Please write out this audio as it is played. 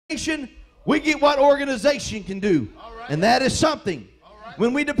we get what organization can do. And that is something.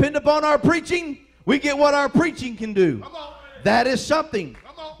 When we depend upon our preaching, we get what our preaching can do. That is something.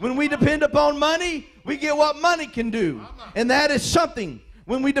 When we depend upon money, we get what money can do. And that is something.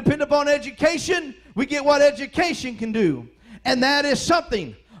 When we depend upon education, we get what education can do. And that is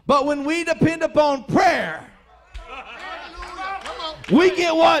something. But when we depend upon prayer, we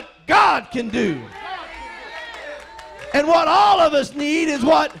get what God can do. And what all of us need is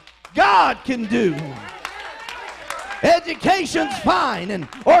what God can do. Education's fine, and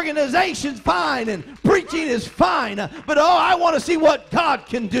organization's fine, and preaching is fine. But oh, I want to see what God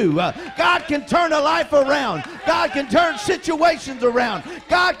can do. God can turn a life around. God can turn situations around.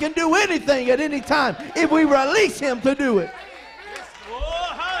 God can do anything at any time if we release Him to do it.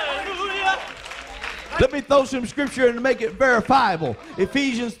 Let me throw some scripture in to make it verifiable.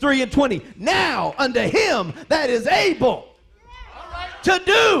 Ephesians 3:20. Now unto Him that is able to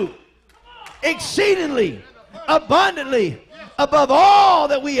do exceedingly abundantly above all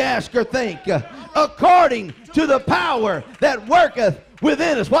that we ask or think, according to the power that worketh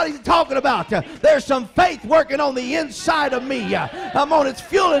within us. What is he talking about? There's some faith working on the inside of me. It's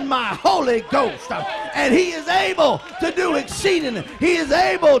fueling my Holy Ghost. And He is able to do exceedingly. He is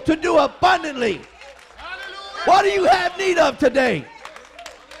able to do abundantly. What do you have need of today?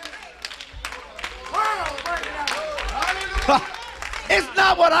 It's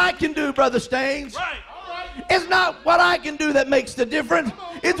not what I can do, Brother Staines. It's not what I can do that makes the difference.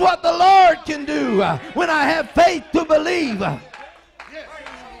 It's what the Lord can do when I have faith to believe.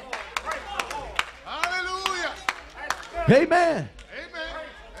 Hallelujah. Amen.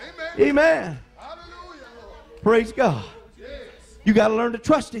 Amen. Praise God. You got to learn to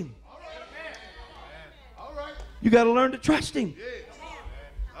trust Him. You got to learn to trust Him.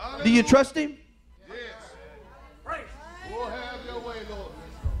 Do you trust Him?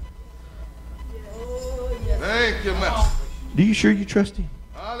 Thank you, Master. Do you sure you trust Him?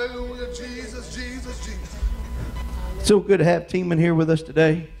 Hallelujah, Jesus, Jesus, Jesus. It's so good to have Team in here with us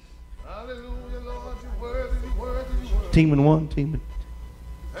today. Hallelujah, Lord, you're worthy, you're worthy, you're worthy. Team in 1, Team in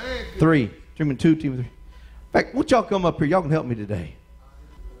 3, Team in 2, Team in 3. In fact, won't y'all come up here? Y'all can help me today.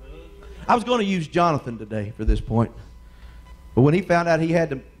 I was going to use Jonathan today for this point. But when he found out he had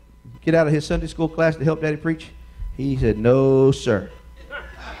to get out of his Sunday school class to help Daddy preach, he said, no, sir.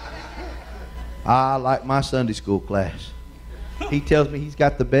 I like my Sunday school class. He tells me he's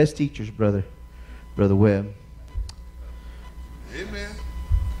got the best teachers, Brother Webb. Amen.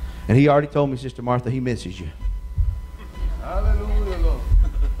 And he already told me, Sister Martha, he misses you. Hallelujah, Lord.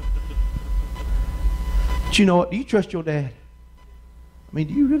 But you know what? Do you trust your dad? I mean,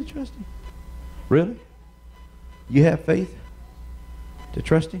 do you really trust him? Really? You have faith to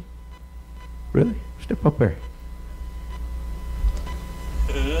trust him? Really? Step up there.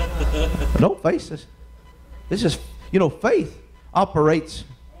 Don't face this. This is, faith operates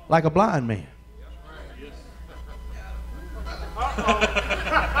like a blind man.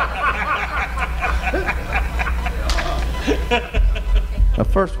 Now,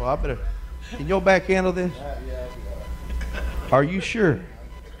 first of all, can y'all back handle this? Are you sure?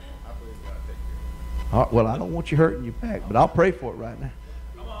 Well, I don't want you hurting your back, but I'll pray for it right now.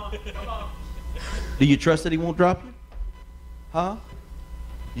 Come on. Do you trust that He won't drop you? Huh?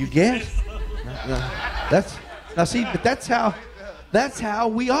 You guess? No. That's how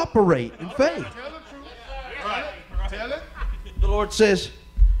we operate in faith. Tell it. The Lord says,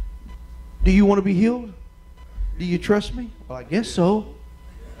 do you want to be healed? Do you trust me? Well, I guess so.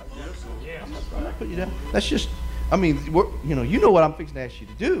 I'm not putting you down. That's just, you know what I'm fixing to ask you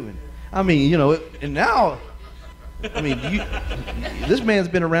to do. And now, this man's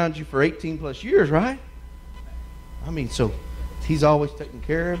been around you for 18 plus years, right? So he's always taken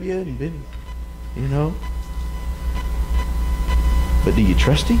care of you and been, But do you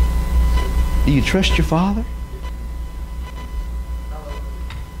trust Him? Do you trust your Father?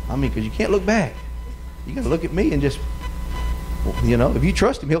 Because you can't look back. You got to look at me and just, if you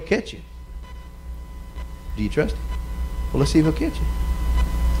trust Him, He'll catch you. Do you trust Him? Well, let's see if He'll catch you.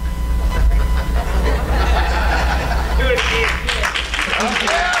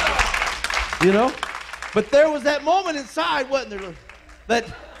 But there was that moment inside, wasn't there? That,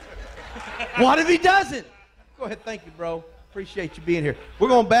 what if He doesn't? Go ahead, thank you, bro. Appreciate you being here. We're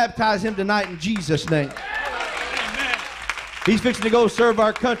going to baptize him tonight in Jesus' name. Amen. He's fixing to go serve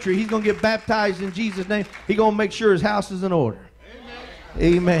our country. He's going to get baptized in Jesus' name. He's going to make sure his house is in order.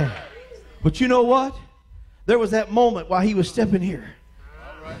 Amen. Amen. But you know what? There was that moment while he was stepping here.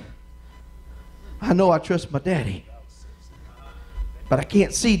 I know I trust my daddy, but I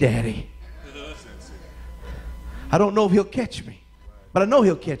can't see daddy. I don't know if he'll catch me. But I know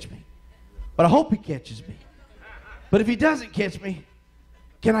he'll catch me. But I hope he catches me. But if he doesn't catch me,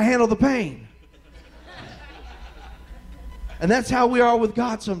 can I handle the pain? And that's how we are with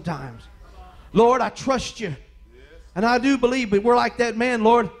God sometimes. Lord, I trust you. And I do believe, but we're like that man,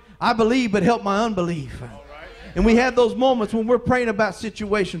 Lord, I believe, but help my unbelief. And we have those moments when we're praying about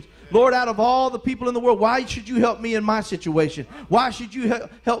situations. Lord, out of all the people in the world, why should you help me in my situation? Why should you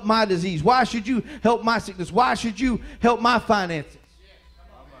help my disease? Why should you help my sickness? Why should you help my finances?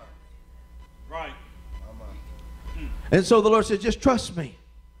 Right. And so the Lord says, just trust me.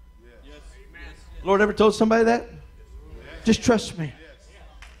 Lord ever told somebody that? Just trust me.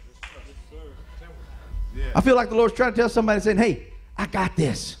 I feel like the Lord's trying to tell somebody, saying, hey, I got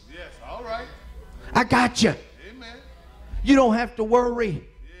this. Yes, all right. I got you. Amen. You don't have to worry.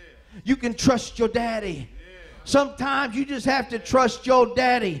 You can trust your daddy. Sometimes you just have to trust your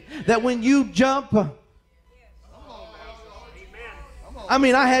daddy that when you jump. I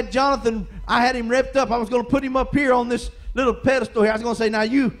mean, I had Jonathan, I had him ripped up. I was going to put him up here on this little pedestal here. I was going to say, now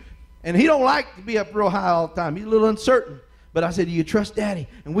you, and he don't like to be up real high all the time. He's a little uncertain. But I said, do you trust daddy?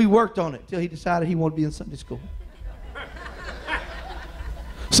 And we worked on it until he decided he wanted to be in Sunday school.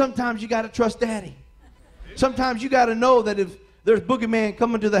 Sometimes you got to trust daddy. Sometimes you got to know that if there's boogeyman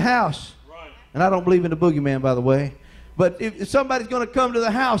coming to the house, and I don't believe in the boogeyman, by the way, but if somebody's going to come to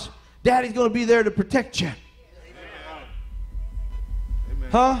the house, daddy's going to be there to protect you. Amen.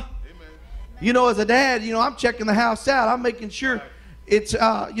 Huh? Amen. You know, as a dad, you know, I'm checking the house out. I'm making sure it's,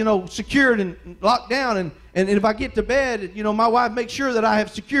 you know, secured and locked down. And if I get to bed, you know, my wife makes sure that I have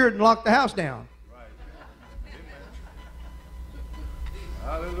secured and locked the house down. Right.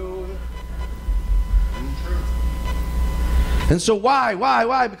 Amen. Hallelujah. And so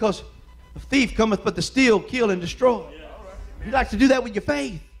why? Because the thief cometh but to steal, kill, and destroy. You like to do that with your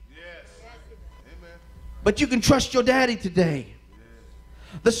faith. Yes. Amen. But you can trust your daddy today.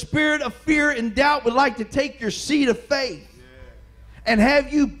 The spirit of fear and doubt would like to take your seed of faith and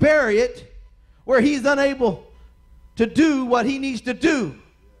have you bury it where he's unable to do what he needs to do.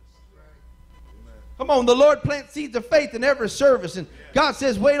 Come on, the Lord plants seeds of faith in every service, and God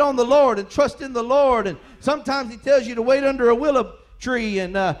says wait on the Lord and trust in the Lord, and sometimes he tells you to wait under a willow tree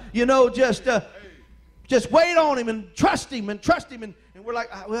and you know, just wait on him and trust him, and we're like,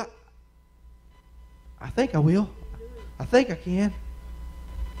 well, I think I will. I think I can.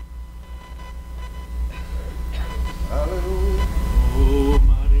 Hallelujah.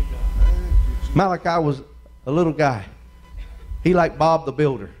 Almighty God. Malachi was a little guy. He liked Bob the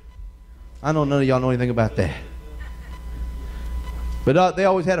Builder. I know none of y'all know anything about that. But they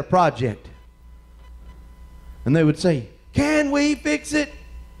always had a project. And they would say, can we fix it?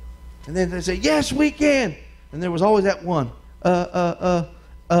 And then they'd say, yes, we can. And there was always that one. I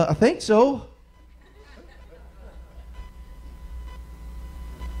think so.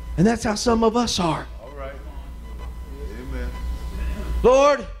 And that's how some of us are. All right. Amen.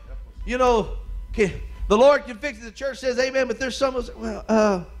 Lord, you know, the Lord can fix it. The church says amen, but there's some of us,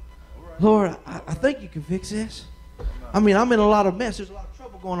 well, Lord, I think you can fix this. I mean, I'm in a lot of mess. There's a lot of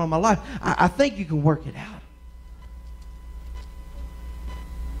trouble going on in my life. I think you can work it out.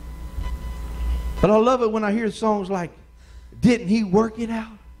 But I love it when I hear songs like, didn't he work it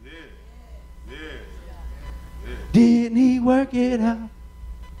out? Yeah. Didn't he work it out?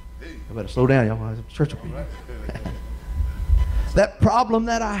 I better slow down, y'all. Church will be. That problem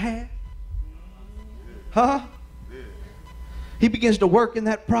that I had, huh? He begins to work in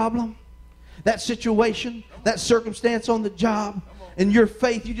that problem, that situation, that circumstance on the job. And your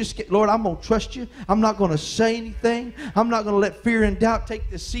faith, you just get, Lord, I'm going to trust you. I'm not going to say anything. I'm not going to let fear and doubt take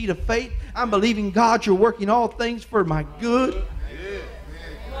the seat of faith. I'm believing, God, you're working all things for my good. Yeah.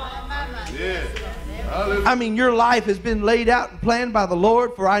 I mean, your life has been laid out and planned by the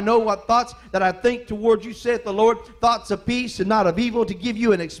Lord. For I know what thoughts that I think toward you, saith the Lord, thoughts of peace and not of evil, to give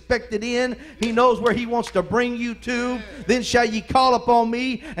you an expected end. He knows where he wants to bring you to. Then shall ye call upon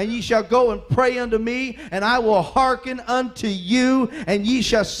me, and ye shall go and pray unto me, and I will hearken unto you, and ye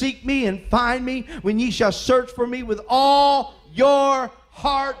shall seek me and find me, when ye shall search for me with all your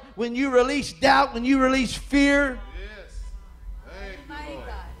heart. When you release doubt, when you release fear,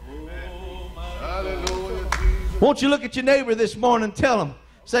 Hallelujah, Jesus. won't you look at your neighbor this morning and tell him,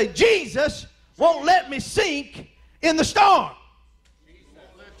 say, Jesus won't let me sink in the storm.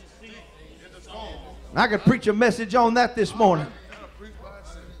 I could preach a message on that this morning.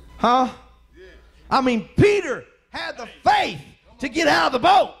 Huh? I mean, Peter had the faith to get out of the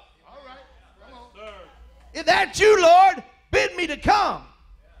boat. If that's you, Lord, bid me to come.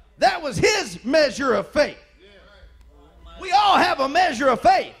 That was his measure of faith. We all have a measure of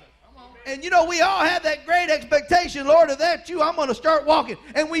faith. And you know, we all have that great expectation, Lord, if that's you, I'm going to start walking.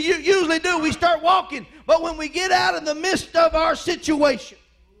 And we usually do. We start walking. But when we get out in the midst of our situation,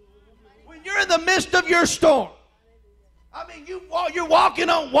 when you're in the midst of your storm, I mean, you're walking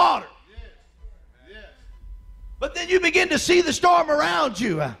on water. But then you begin to see the storm around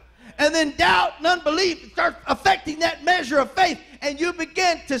you. And then doubt and unbelief start affecting that measure of faith. And you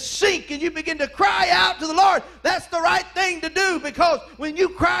begin to sink and you begin to cry out to the Lord. That's the right thing to do, because when you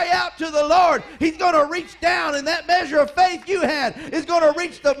cry out to the Lord, He's going to reach down, and that measure of faith you had is going to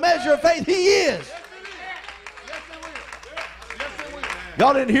reach the measure of faith He is.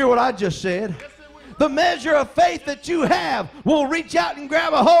 Y'all didn't hear what I just said. The measure of faith that you have will reach out and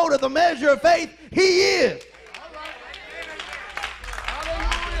grab a hold of the measure of faith He is.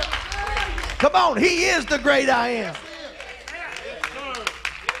 Come on, He is the great I am.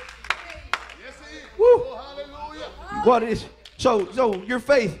 Woo. What is so your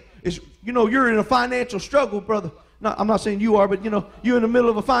faith is, you know, you're in a financial struggle, brother. No, I'm not saying you are, but you know, you're in the middle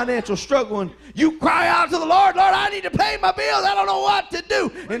of a financial struggle and you cry out to the Lord, Lord, I need to pay my bills. I don't know what to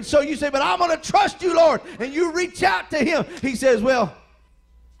do. And so you say, but I'm going to trust you, Lord. And you reach out to Him. He says, well,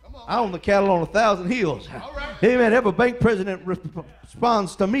 I own the cattle on 1,000 hills. Amen. Every bank president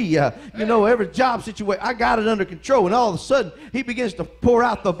responds to me. You know, every job situation, I got it under control. And all of a sudden, He begins to pour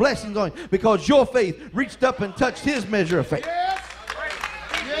out the blessings on you because your faith reached up and touched His measure of faith. Yes.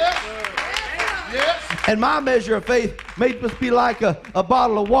 Yes. Yes. And my measure of faith may just be like a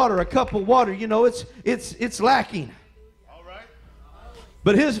bottle of water, a cup of water. You know, it's lacking. All right.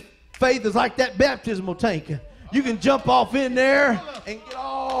 But His faith is like that baptismal tank. You can jump off in there and get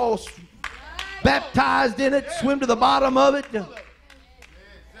all baptized in it, swim to the bottom of it. Let's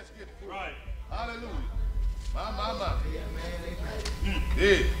get it. Right. Hallelujah. My.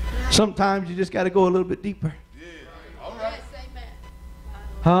 Yeah. Sometimes you just got to go a little bit deeper. Yeah. All right.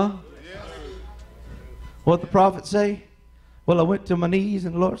 Huh? Yes. What the prophet say? Well, I went to my knees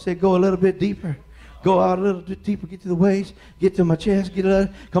and the Lord said, go a little bit deeper. Go out a little bit deeper, get to the waist, get to my chest, get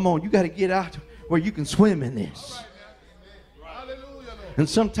it. Come on, you got to get out where you can swim in this. Hallelujah, Lord. And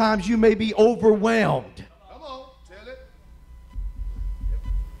sometimes you may be overwhelmed. Come on, tell it.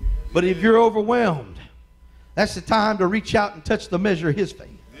 But if you're overwhelmed, that's the time to reach out and touch the measure of His faith.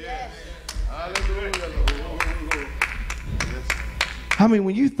 Yes. Hallelujah, Lord. I mean,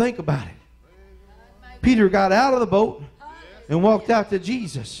 when you think about it, Peter got out of the boat and walked out to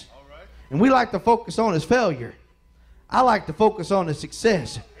Jesus. And we like to focus on his failure. I like to focus on his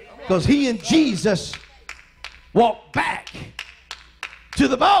success, because he and Jesus walked back to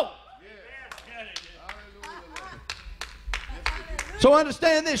the boat. So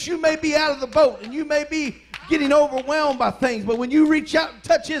understand this, you may be out of the boat and you may be getting overwhelmed by things, but when you reach out and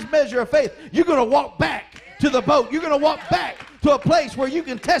touch His measure of faith, you're going to walk back to the boat. You're going to walk back to a place where you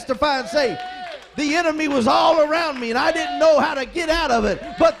can testify and say, the enemy was all around me and I didn't know how to get out of it,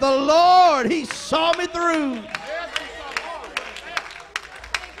 but the Lord, He saw me through.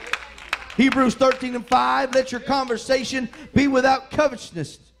 Hebrews 13:5, let your conversation be without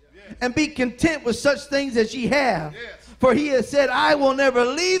covetousness, and be content with such things as ye have. For He has said, I will never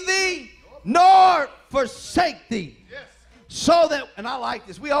leave thee nor forsake thee. So that, and I like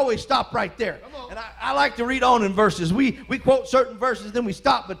this, we always stop right there. And I like to read on in verses. We quote certain verses, then we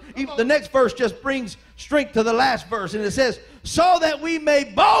stop, but even the next verse just brings strength to the last verse. And it says, so that we may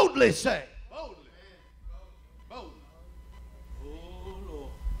boldly say. Boldly. Oh, Lord.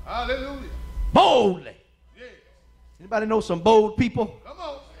 Hallelujah. Boldly. Yeah. Anybody know some bold people? Come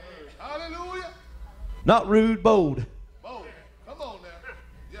on. Hallelujah. Not rude, bold. Bold. Come on now.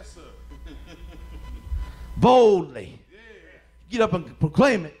 Yes, sir. Boldly. Get up and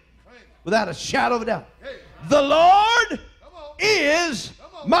proclaim it without a shadow of a doubt. The Lord is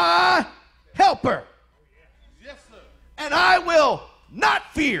my helper. Yes, sir. And I will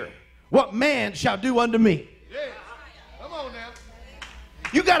not fear what man shall do unto me. Yes. Come on now.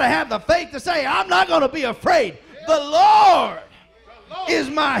 You got to have the faith to say, I'm not going to be afraid. The Lord is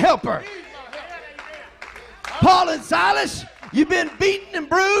my helper. Paul and Silas, you've been beaten and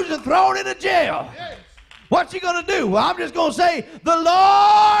bruised and thrown into jail. What you going to do? Well, I'm just going to say, the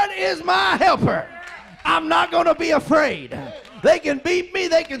Lord is my helper. I'm not going to be afraid. They can beat me,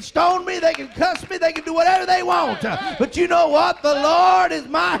 they can stone me, they can cuss me, they can do whatever they want. But you know what? The Lord is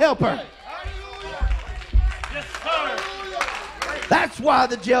my helper. Yes, sir. That's why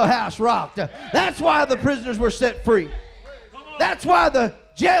the jailhouse rocked. That's why the prisoners were set free. That's why the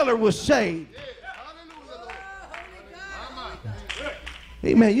jailer was saved.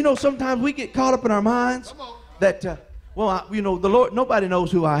 Amen. You know, sometimes we get caught up in our minds that, well, you know, the Lord, nobody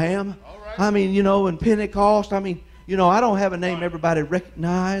knows who I am. I mean, you know, in Pentecost, I mean, You know, I don't have a name everybody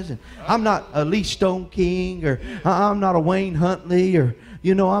recognize, and I'm not a Lee Stone King, or I'm not a Wayne Huntley, or,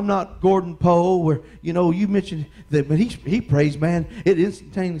 you know, I'm not Gordon Poe, or, you know, you mentioned that, but he prays, man, it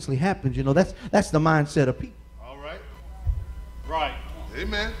instantaneously happens. You know, that's the mindset of people. All right. Right.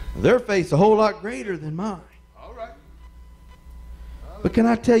 Amen. Their faith's a whole lot greater than mine. All right. But can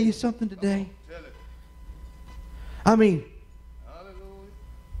I tell you something today? Tell it. I mean, Hallelujah.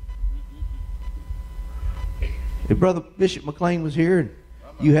 if Brother Bishop McLean was here and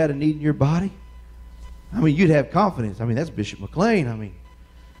you had a need in your body, I mean, you'd have confidence. I mean, that's Bishop McLean. I mean,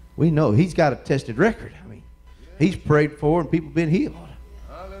 we know he's got a tested record. I mean, he's prayed for and people been healed.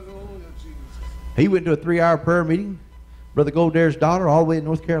 Hallelujah, Jesus. He went to a 3-hour prayer meeting. Brother Goldare's daughter, all the way in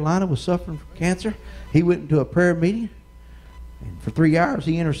North Carolina, was suffering from cancer. He went into a prayer meeting, and for 3 hours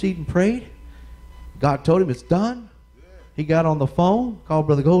he interceded and prayed. God told him it's done. He got on the phone, called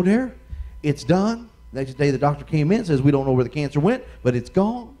Brother Goldare. It's done. Next day the doctor came in and says, we don't know where the cancer went, but it's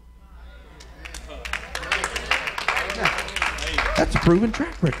gone. That's a proven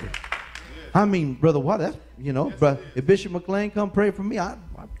track record. I mean, Brother Watt, that's, you know, if Bishop McLean come pray for me, I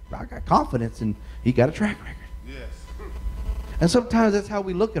got confidence, and he got a track record. Yes. And sometimes that's how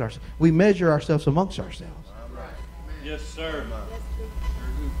we look at ourselves. We measure ourselves amongst ourselves. Yes, sir.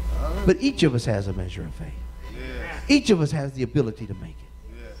 But each of us has a measure of faith. Yes. Each of us has the ability to make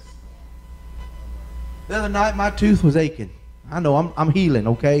it. Yes. The other night, my tooth was aching. I know I'm healing,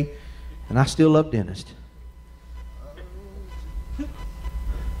 okay? And I still love dentist.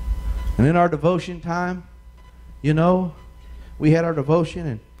 And in our devotion time, you know, we had our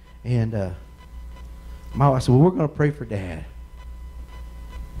devotion, and my wife said, well, we're going to pray for Dad.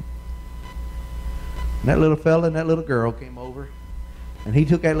 And that little fella and that little girl came over, and he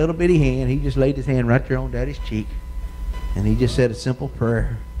took that little bitty hand. He just laid his hand right there on Daddy's cheek, and he just said a simple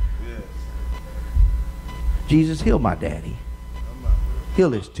prayer. Yes. Jesus, heal my daddy. Heal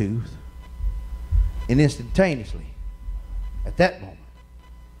his tooth. And instantaneously, at that moment,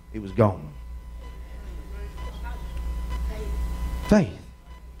 it was gone. Faith.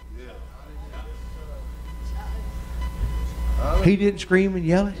 He didn't scream and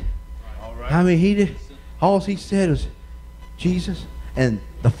yell it. All right. I mean, he did. All he said was, Jesus, and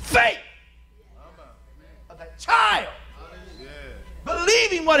the faith of that child,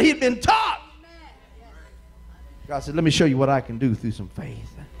 believing what he'd been taught. God said, let me show you what I can do through some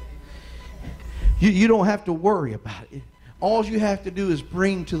faith. You don't have to worry about it. All you have to do is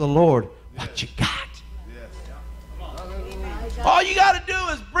bring to the Lord what you got. All you got to do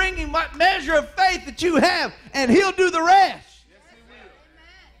is bring him what measure of faith that you have, and he'll do the rest.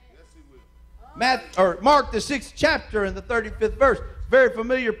 Mark the 6th chapter and the 35th verse, very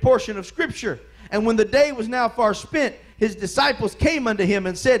familiar portion of Scripture. And when the day was now far spent, his disciples came unto him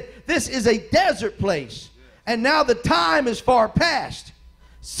and said, this is a desert place, and now the time is far past.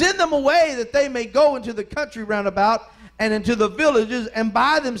 Send them away that they may go into the country round about and into the villages and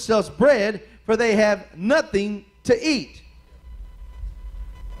buy themselves bread, for they have nothing to eat.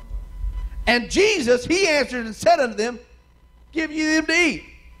 And Jesus, he answered and said unto them, give ye them to eat.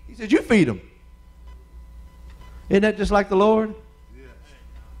 He said, you feed them. Isn't that just like the Lord? Yes.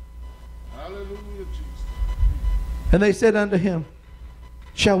 Hallelujah, Jesus. And they said unto him,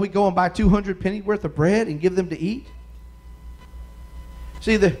 shall we go and buy 200 penny worth of bread and give them to eat?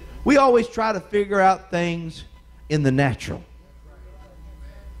 See, we always try to figure out things in the natural.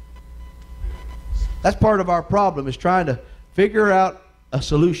 That's part of our problem, is trying to figure out a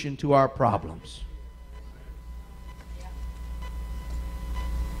solution to our problems.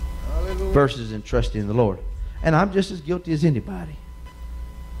 Hallelujah. Versus in trusting the Lord. And I'm just as guilty as anybody.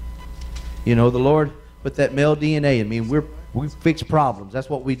 You know, the Lord put that male DNA in me, and we fix problems. That's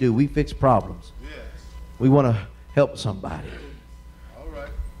what we do. We fix problems. Yes. We want to help somebody. All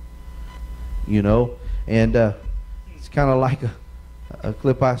right. You know, and it's kind of like a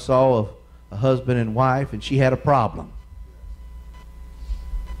clip I saw of a husband and wife, and she had a problem.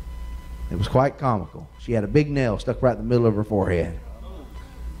 It was quite comical. She had a big nail stuck right in the middle of her forehead.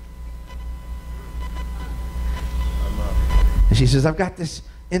 And she says, I've got this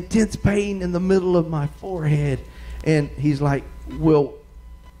intense pain in the middle of my forehead. And he's like, well,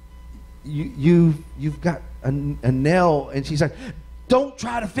 you've got a nail. And she's like, don't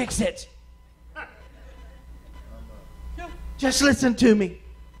try to fix it. Just listen to me.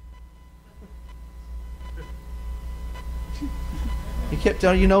 He kept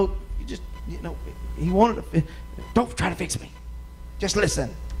telling her, he wanted to, don't try to fix me. Just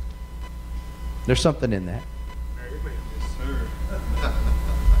listen. There's something in that.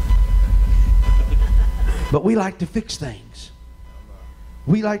 But we like to fix things.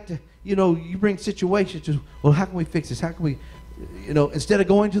 We like to, you know, you bring situations to, well, how can we fix this? How can we, you know, instead of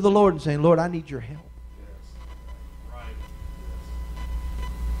going to the Lord and saying, Lord, I need your help. Right.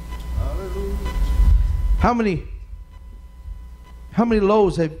 Hallelujah. How many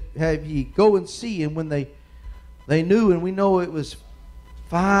loaves have ye go and see? And when they knew, and we know it was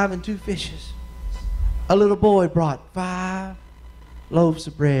 5 and 2 fishes. A little boy brought 5 loaves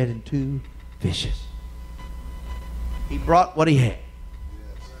of bread and 2 fishes. He brought what he had.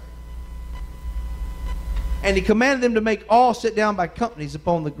 And he commanded them to make all sit down by companies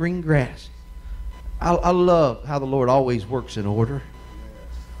upon the green grass. I love how the Lord always works in order.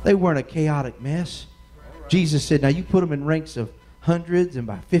 They weren't a chaotic mess. Jesus said, now you put them in ranks of hundreds and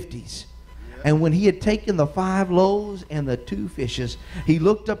by 50s. And when he had taken the 5 loaves and the 2 fishes, he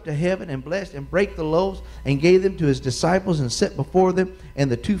looked up to heaven and blessed and brake the loaves and gave them to his disciples and set before them. And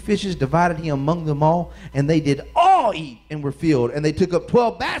the 2 fishes divided he among them all. And they did all eat and were filled. And they took up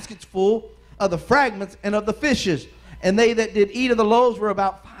 12 baskets full of the fragments and of the fishes. And they that did eat of the loaves were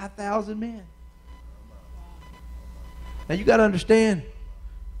about 5,000 men. Now you got to understand,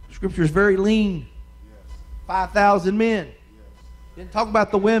 Scripture is very lean. 5,000 men. It didn't talk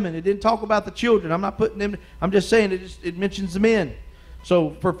about the women. It didn't talk about the children. I'm not putting them. I'm just saying it mentions the men.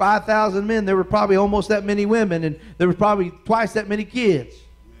 So for 5,000 men, there were probably almost that many women, and there was probably twice that many kids.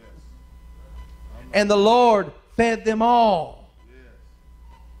 And the Lord fed them all.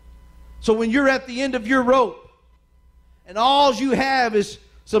 So when you're at the end of your rope, and all you have is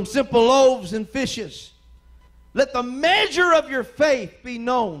some simple loaves and fishes, let the measure of your faith be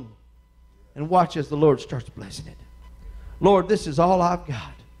known, and watch as the Lord starts blessing it. Lord, this is all I've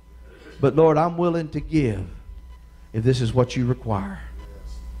got. But Lord, I'm willing to give if this is what you require.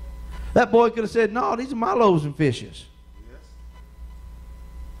 That boy could have said, no, these are my loaves and fishes.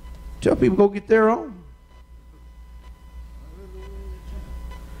 Tell people go get their own.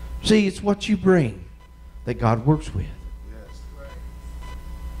 See, it's what you bring that God works with.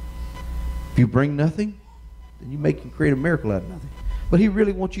 If you bring nothing, then you make and create a miracle out of nothing. But he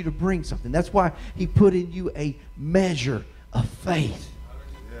really wants you to bring something. That's why he put in you a measure of faith.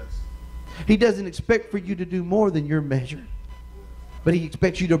 He doesn't expect for you to do more than your measure, but he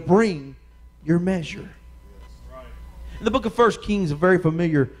expects you to bring your measure. In the book of 1 Kings, a very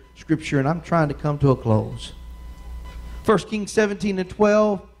familiar scripture, and I'm trying to come to a close. 1 Kings 17 and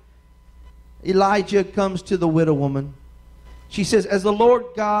 12, Elijah comes to the widow woman. She says, as the Lord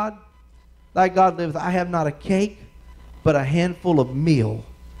God, thy God liveth, I have not a cake, but a handful of meal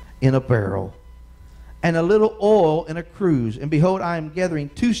in a barrel, and a little oil in a cruse. And behold, I am gathering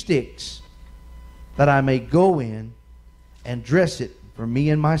 2 sticks, that I may go in and dress it for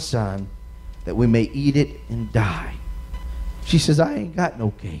me and my son, that we may eat it and die. She says, I ain't got no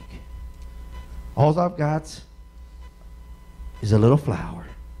cake. All I've got is a little flour,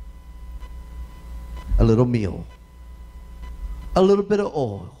 a little meal, a little bit of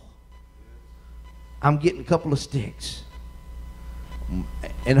oil. I'm getting a couple of sticks.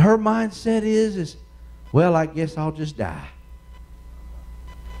 And her mindset is, well, I guess I'll just die.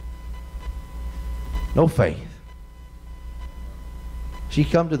 No faith. She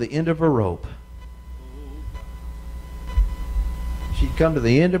come to the end of her rope. She'd come to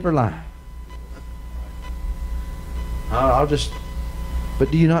the end of her line.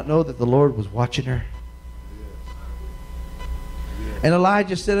 But do you not know that the Lord was watching her? And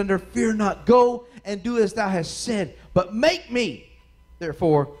Elijah said unto her, fear not, go and do as thou hast said, but make me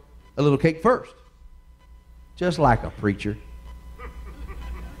therefore a little cake first. Just like a preacher.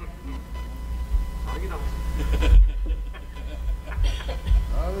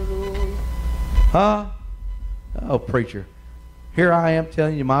 Huh? Oh, preacher. Here I am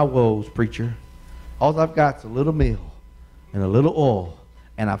telling you my woes, preacher. All I've got is a little meal and a little oil,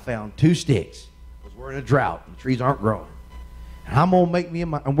 and I found 2 sticks because we're in a drought and the trees aren't growing. And I'm going to make me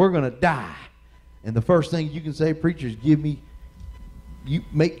and we're going to die. And the first thing you can say, preacher, is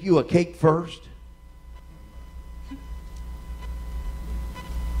make you a cake first.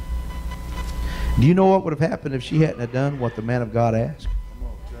 Do you know what would have happened if she hadn't have done what the man of God asked?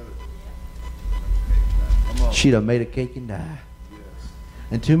 She'd have made a cake and died.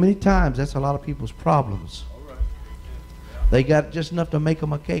 And too many times, that's a lot of people's problems. They got just enough to make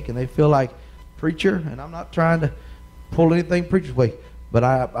them a cake, and they feel like, preacher, and I'm not trying to pull anything preacher's way, but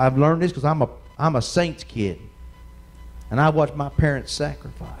I've learned this because I'm a saint's kid. And I watched my parents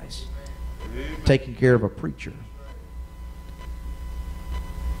sacrifice taking care of a preacher.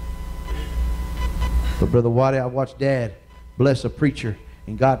 But Brother Waddy, I watched Dad bless a preacher,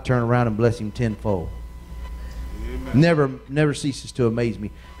 and God turn around and bless him tenfold. Never ceases to amaze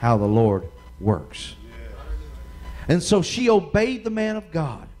me how the Lord works. And so she obeyed the man of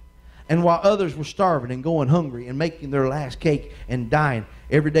God. And while others were starving and going hungry and making their last cake and dying,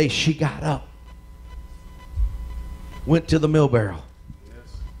 every day she got up, went to the mill barrel,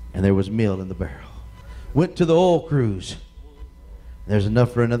 and there was meal in the barrel. Went to the oil cruise. There's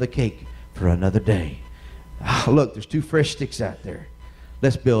enough for another cake for another day. Ah, look, there's 2 fresh sticks out there.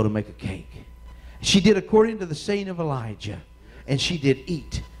 Let's build and make a cake. She did according to the saying of Elijah, and she did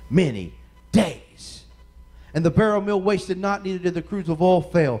eat many days. And the barrel meal wasted not, neither did the cruse of oil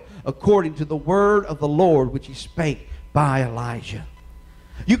fail, according to the word of the Lord which he spake by Elijah.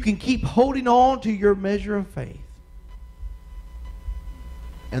 You can keep holding on to your measure of faith,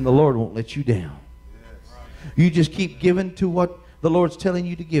 and the Lord won't let you down. You just keep giving to what the Lord's telling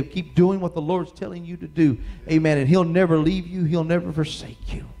you to give. Keep doing what the Lord's telling you to do. Amen. And he'll never leave you. He'll never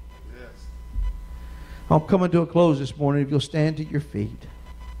forsake you. Yes. I'm coming to a close this morning. If you'll stand to your feet.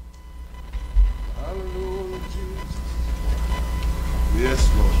 Hallelujah, Jesus. Yes,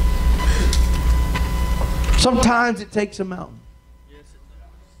 Lord. Sometimes it takes a mountain.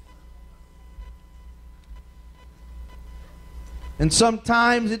 And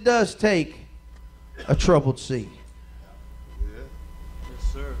sometimes it does take a troubled sea.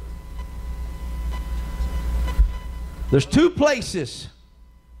 Yes, sir. There's 2 places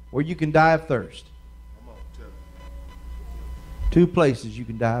where you can die of thirst. Come on, tell me. 2 places you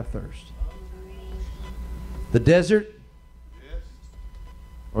can die of thirst. The desert Yes.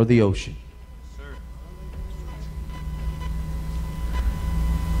 or the ocean. Sir.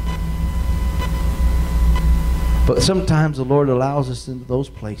 But sometimes the Lord allows us into those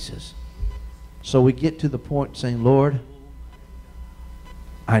places. So we get to the point saying, Lord,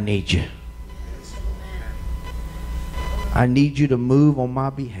 I need you. I need you to move on my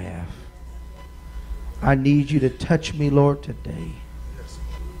behalf. I need you to touch me, Lord, today.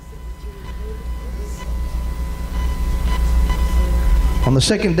 On the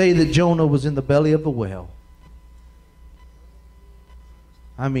second day that Jonah was in the belly of the whale,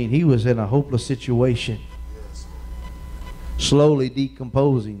 I mean, he was in a hopeless situation, slowly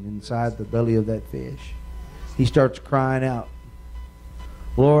decomposing inside the belly of that fish. He starts crying out,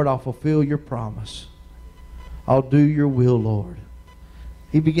 Lord, I'll fulfill your promise. I'll do your will, Lord.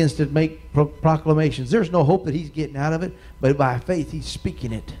 He begins to make proclamations. There's no hope that he's getting out of it, but by faith he's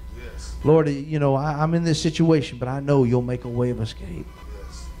speaking it. Yes. Lord, you know, I'm in this situation, but I know you'll make a way of escape.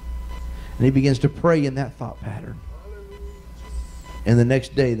 Yes. And he begins to pray in that thought pattern. And the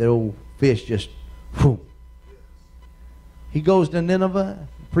next day, that old fish just, whew. He goes to Nineveh,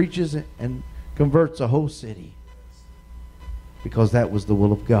 preaches and converts a whole city. Because that was the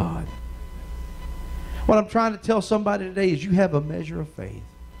will of God. What I'm trying to tell somebody today is you have a measure of faith.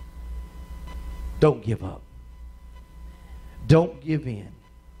 Don't give up. Don't give in.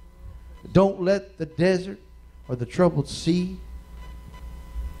 Don't let the desert or the troubled sea,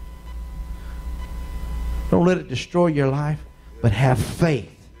 don't let it destroy your life, but have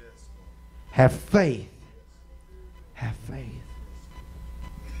faith. Have faith. Have faith.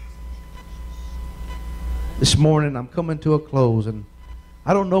 This morning I'm coming to a close, and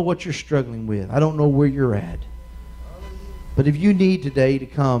I don't know what you're struggling with. I don't know where you're at. But if you need today to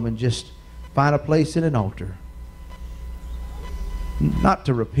come and just find a place in an altar, not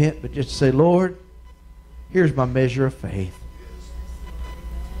to repent, but just to say, Lord, here's my measure of faith.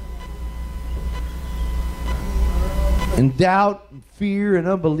 And doubt and fear and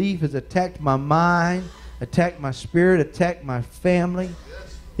unbelief has attacked my mind, attacked my spirit, attacked my family.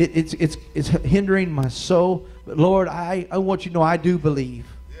 It's hindering my soul. But Lord, I want you to know I do believe.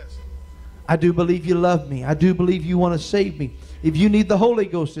 I do believe you love me. I do believe you want to save me. If you need the Holy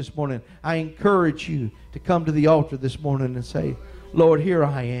Ghost this morning, I encourage you to come to the altar this morning and say, Lord, here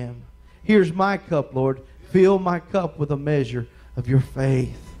I am. Here's my cup, Lord. Fill my cup with a measure of your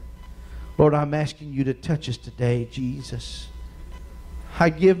faith. Lord, I'm asking you to touch us today, Jesus. I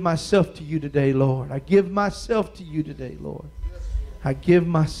give myself to you today, Lord. I give myself to you today, Lord. I give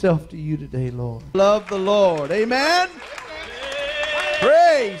myself to you today, Lord. Love the Lord. Amen.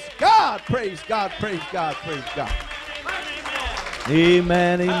 Praise God. Praise God. Praise God. Praise God.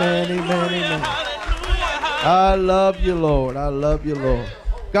 Amen. Amen. Amen. Amen. I love you, Lord. I love you, Lord.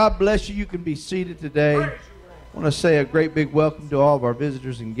 God bless you. You can be seated today. I want to say a great big welcome to all of our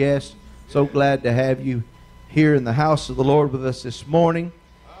visitors and guests. So glad to have you here in the house of the Lord with us this morning.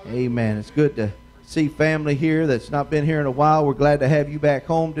 Amen. It's good to see family here that's not been here in a while. We're glad to have you back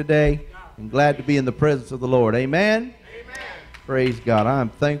home today and glad to be in the presence of the Lord. Amen? Amen. Praise God. I'm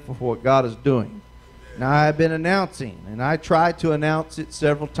thankful for what God is doing. Now, I've been announcing, and I try to announce it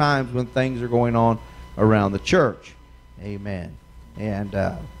several times when things are going on around the church. Amen. And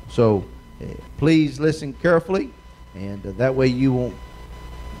so please listen carefully, and that way you won't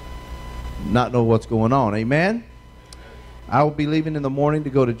not know what's going on. Amen? I will be leaving in the morning to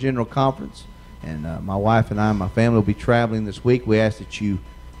go to General Conference, and my wife and I and my family will be traveling this week. We ask that you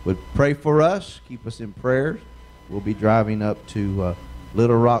would pray for us, keep us in prayers. We'll be driving up to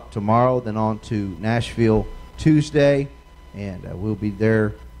Little Rock tomorrow, then on to Nashville Tuesday, and we'll be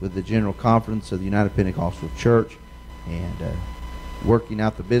there with the General Conference of the United Pentecostal Church, and working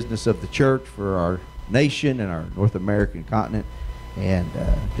out the business of the church for our nation and our North American continent, and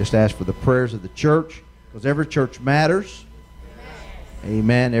just ask for the prayers of the church, because every church matters.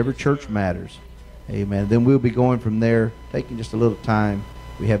 Amen. Every church matters. Amen. Then we'll be going from there, taking just a little time.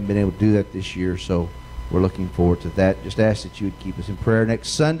 We haven't been able to do that this year, so we're looking forward to that. Just ask that you would keep us in prayer. Next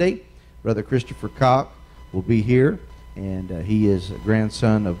Sunday, Brother Christopher Cock will be here, and he is a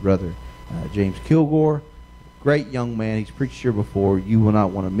grandson of Brother James Kilgore. Great young man. He's preached here before. You will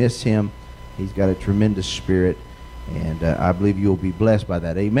not want to miss him. He's got a tremendous spirit, and I believe you'll be blessed by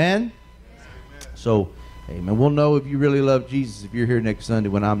that. Amen? So, amen. We'll know if you really love Jesus if you're here next Sunday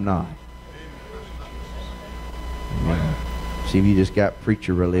when I'm not. Amen. See if you just got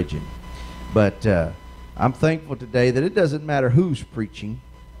preacher religion. But I'm thankful today that it doesn't matter who's preaching.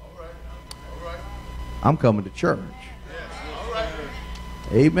 I'm coming to church.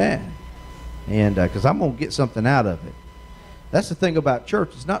 Amen. And because I'm going to get something out of it. That's the thing about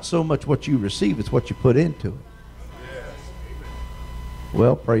church. It's not so much what you receive, it's what you put into it.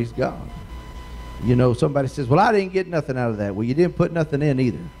 Well, praise God. You know, somebody says, well, I didn't get nothing out of that. Well, you didn't put nothing in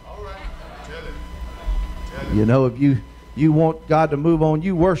either. You know, if you want God to move on,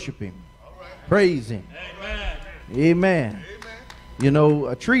 you worship him. Praise him. Amen. Amen. You know,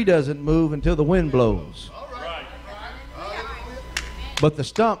 a tree doesn't move until the wind blows. But the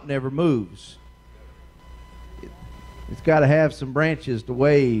stump never moves. It's got to have some branches to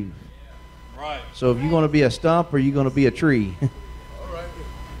wave. Right. So if you're going to be a stump or you're going to be a tree.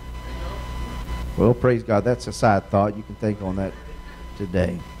 Well, praise God. That's a side thought. You can think on that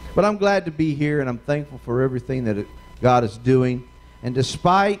today. But I'm glad to be here, and I'm thankful for everything that God is doing. And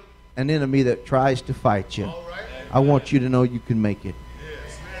despite an enemy that tries to fight you, I want you to know you can make it.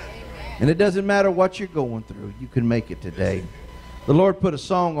 And it doesn't matter what you're going through. You can make it today. The Lord put a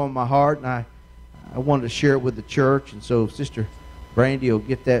song on my heart, and I wanted to share it with the church. And so Sister Brandy will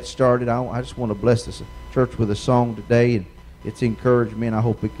get that started. I just want to bless this church with a song today, and it's encouraged me, and I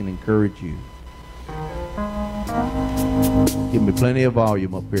hope it can encourage you. Give me plenty of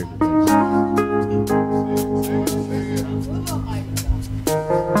volume up here today.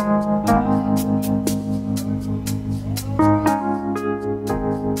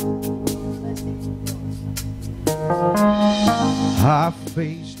 I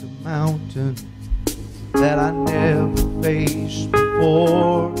faced a mountain that I never faced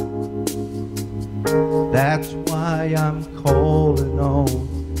before. That's why I'm calling on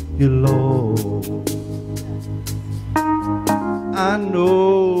you, Lord. I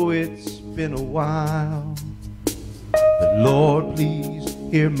know it's been a while, but Lord, please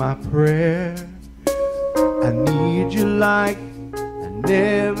hear my prayer. I need you like I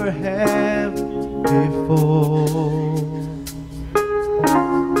never have before.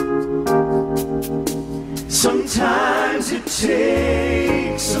 Sometimes it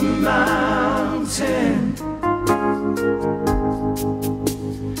takes a mountain,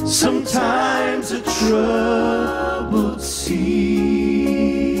 sometimes a troubled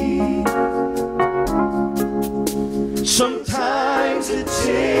sea, sometimes it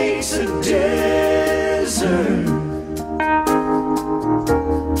takes a desert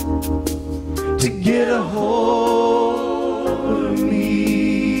to get a hold of me.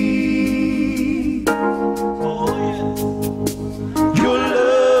 Your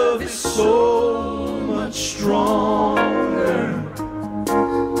love is so much stronger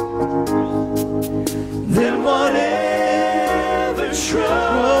than whatever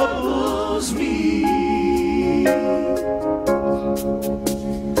troubles me.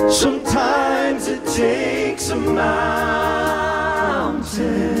 Sometimes it takes a mountain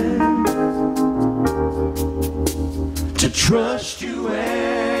to trust you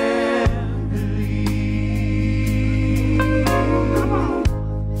and believe.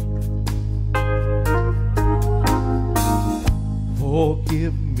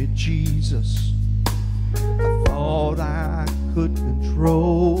 Forgive me, Jesus. I thought I could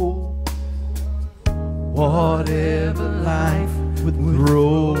control whatever life would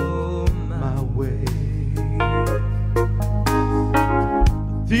throw my way.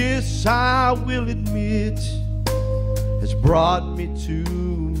 This I will admit has brought me to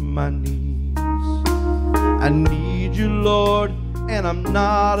my knees. I need you, Lord, and I'm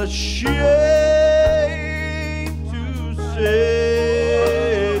not ashamed to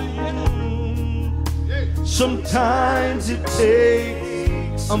say Sometimes it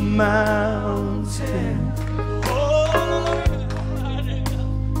takes a mountain.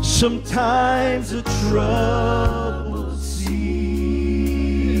 Sometimes a troubled sea.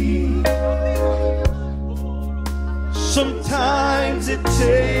 Sometimes it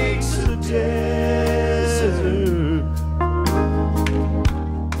takes a desert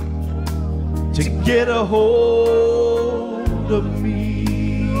to get a hold of me.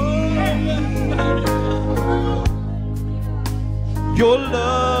 Your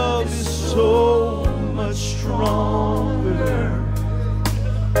love is so much stronger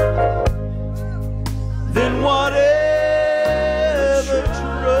than whatever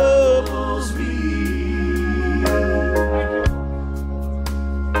troubles me.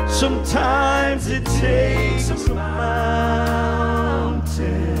 Sometimes it takes a mountain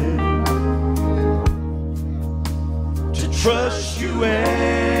to trust you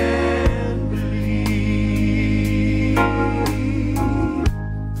and believe.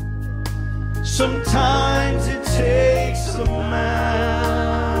 Sometimes it takes a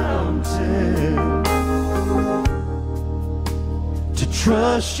mountain to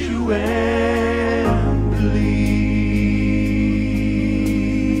trust you and believe.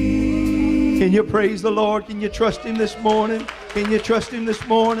 Can you praise the Lord? Can you trust Him this morning? Can you trust Him this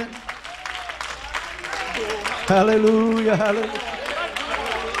morning? Hallelujah, hallelujah.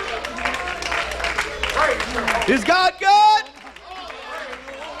 Is God good?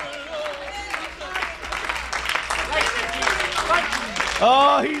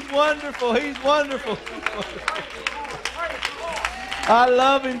 Oh, He's wonderful. He's wonderful. I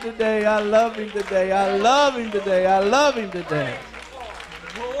love Him today. I love Him today. I love Him today. I love Him today.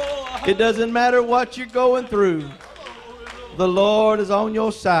 It doesn't matter what you're going through. The Lord is on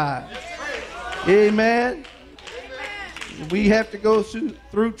your side. Amen. We have to go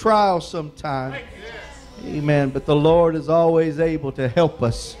through trials sometime. Amen. But the Lord is always able to help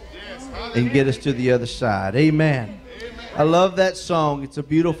us and get us to the other side. Amen. I love that song. It's a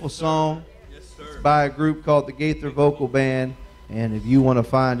beautiful song. It's by a group called the Gaither Vocal Band. And if you want to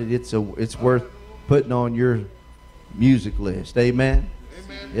find it, it's worth putting on your music list. Amen.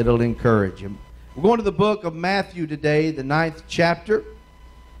 Amen. It'll encourage you. We're going to the book of Matthew today, the 9th chapter,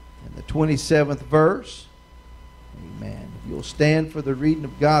 and the 27th verse. Amen. If you'll stand for the reading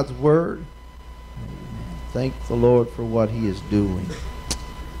of God's word. Amen. Thank the Lord for what He is doing.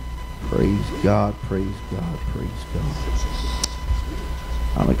 Praise God, praise God, praise God.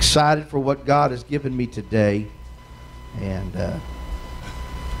 I'm excited for what God has given me today. And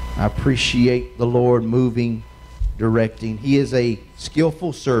I appreciate the Lord moving, directing. He is a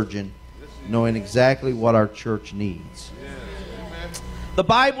skillful surgeon, knowing exactly what our church needs. The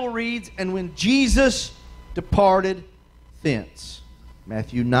Bible reads, and when Jesus departed thence,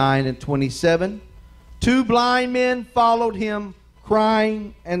 Matthew 9 and 27, 2 blind men followed Him,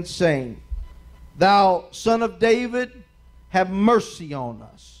 crying and saying, Thou Son of David, have mercy on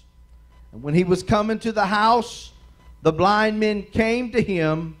us. And when He was come into the house, the blind men came to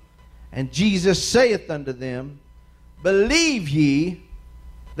Him, and Jesus saith unto them, Believe ye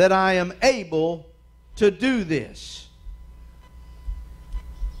that I am able to do this?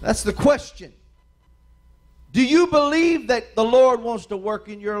 That's the question. Do you believe that the Lord wants to work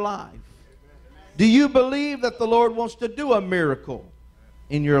in your life? Do you believe that the Lord wants to do a miracle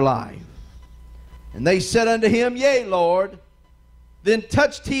in your life? And they said unto Him, Yea, Lord. Then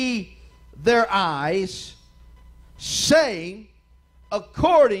touched He their eyes, saying,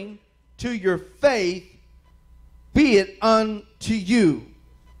 According to your faith be it unto you.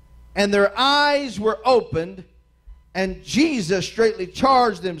 And their eyes were opened, and Jesus straightly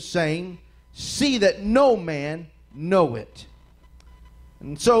charged them, saying, See that no man know it.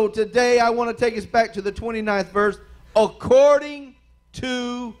 And so today I want to take us back to the 29th verse. According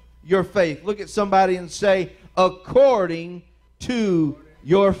to your faith. Look at somebody and say, according to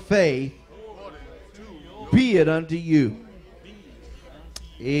your faith be it unto you.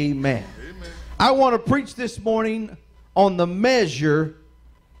 Amen. I want to preach this morning on the measure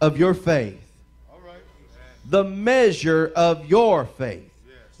of your faith. The measure of your faith.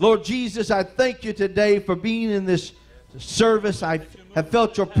 Lord Jesus, I thank you today for being in this service. I have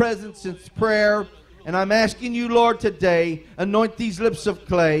felt your presence since prayer. And I'm asking you, Lord, today, anoint these lips of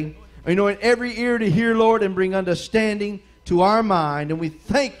clay. Anoint every ear to hear, Lord, and bring understanding to our mind. And we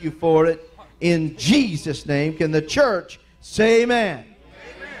thank you for it in Jesus' name. Can the church say amen?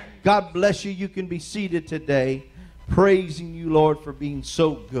 Amen. God bless you. You can be seated today. Praising you, Lord, for being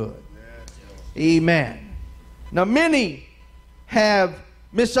so good. Amen. Now, many have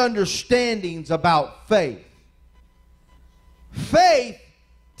misunderstandings about faith. Faith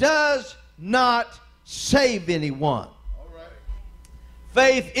does not save anyone. All right.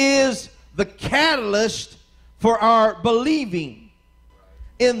 Faith is the catalyst for our believing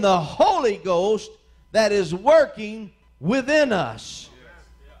in the Holy Ghost that is working within us.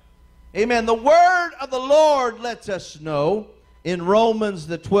 Amen. The word of the Lord lets us know in Romans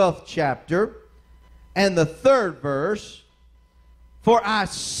the 12th chapter and the 3rd verse, for I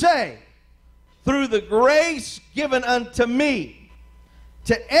say, through the grace given unto me,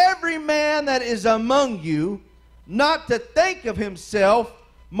 to every man that is among you, not to think of himself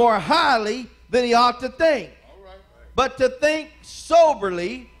more highly than he ought to think, but to think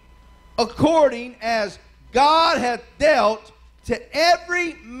soberly, according as God hath dealt to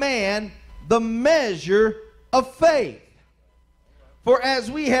every man the measure of faith. For as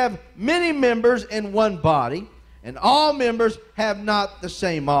we have many members in one body, and all members have not the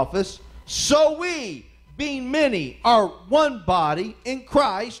same office, so we, being many, are one body in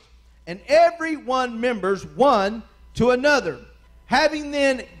Christ, and every one members one to another, having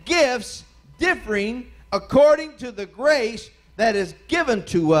then gifts differing according to the grace that is given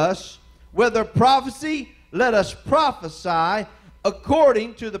to us, whether prophecy, let us prophesy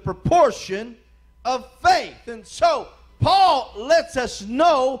according to the proportion of faith. And so Paul lets us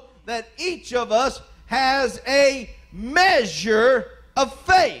know that each of us has a measure of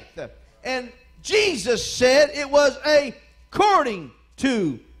faith. And Jesus said it was according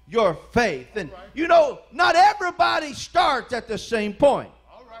to your faith. And you know, not everybody starts at the same point.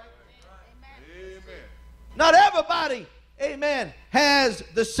 All right. Amen. Not everybody, amen, has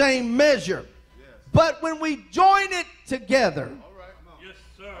the same measure. Yes. But when we join it together All right. Yes,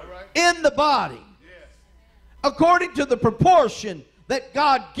 sir. All right. in the body, Yes. according to the proportion that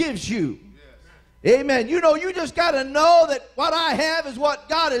God gives you, Yes. amen. You know, you just got to know that what I have is what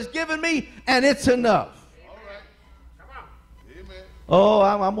God has given me, and it's enough. All right. Come on. Amen. Oh,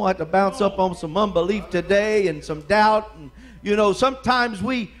 I'm going to have to bounce up on some unbelief today and some doubt. And, you know, sometimes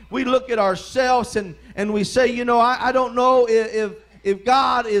we look at ourselves and we say, you know, I don't know if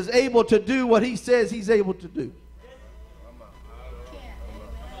God is able to do what he says he's able to do.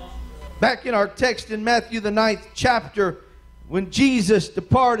 Back in our text in Matthew the 9th chapter, when Jesus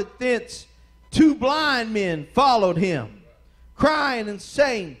departed thence, 2 blind men followed him, crying and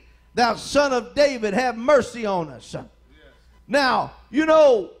saying, Thou Son of David, have mercy on us. Now, you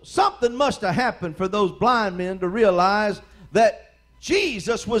know, something must have happened for those blind men to realize that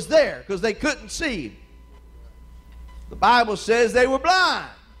Jesus was there, because they couldn't see him. The Bible says they were blind.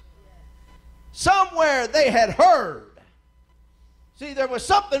 Somewhere they had heard. See, there was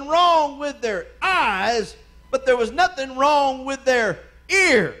something wrong with their eyes, but there was nothing wrong with their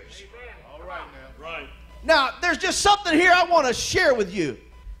ears. All right now. Right. Now, there's just something here I want to share with you.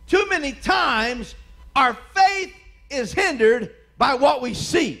 Too many times, our faith is hindered by what we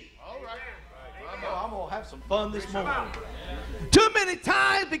see. All right. I'm going to have some fun this morning. Too many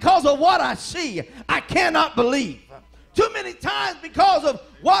times, because of what I see, I cannot believe. Too many times, because of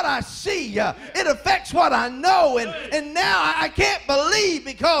what I see, it affects what I know. And now I can't believe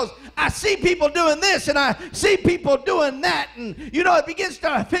because I see people doing this and I see people doing that. And, you know, it begins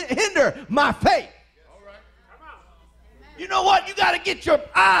to hinder my faith. All right. You know what? You got to get your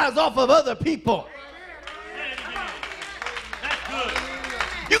eyes off of other people. That's good.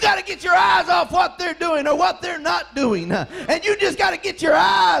 You got to get your eyes off what they're doing or what they're not doing. And you just got to get your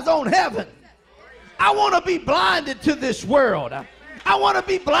eyes on heaven. I want to be blinded to this world. I want to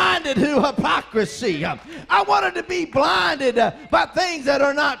be blinded to hypocrisy. I wanted to be blinded by things that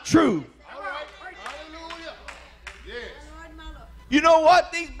are not true. All right. Hallelujah. Yes. You know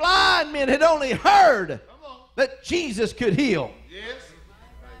what? These blind men had only heard Come on. that Jesus could heal. Yes.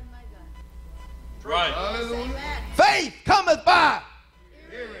 Right. Hallelujah. Faith cometh by,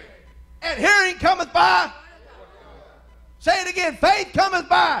 Hearing. and hearing cometh by. Say it again. Faith cometh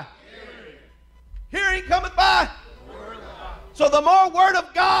by. Hearing cometh by. So the more word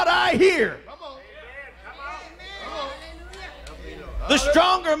of God I hear, Come on. Come on. the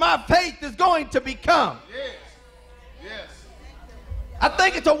stronger my faith is going to become. Yes. Yes. I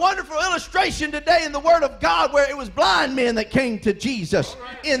think it's a wonderful illustration today in the Word of God where it was blind men that came to Jesus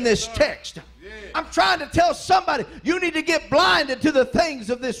in this text. I'm trying to tell somebody, you need to get blinded to the things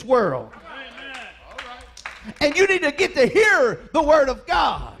of this world. Amen. All right. And you need to get to hear the Word of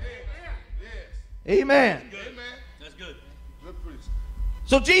God. Yes. Amen. Amen. That's good. Good preach.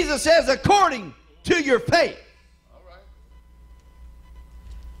 So Jesus says, according to your faith. All right.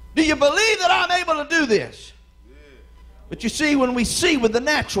 Do you believe that I'm able to do this? Yeah. But you see, when we see with the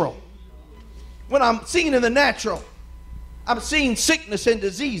natural, when I'm seeing in the natural, I'm seeing sickness and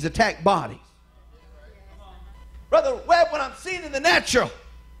disease attack bodies. Brother Webb, when I'm seeing in the natural,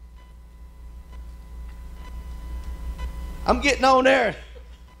 I'm getting on there.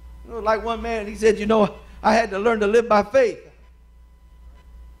 You know, like one man, he said, you know, I had to learn to live by faith.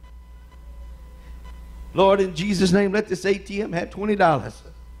 Lord, in Jesus' name, let this ATM have $20.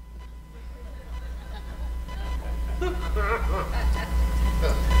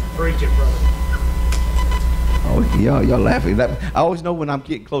 Preach it, brother. Oh, y'all laughing. I always know when I'm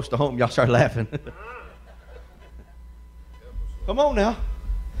getting close to home, y'all start laughing. Come on now.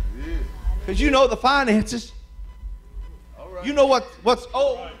 Because you know the finances. You know what's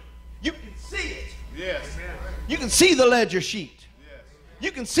owed. You can see it. Yes. You can see the ledger sheet.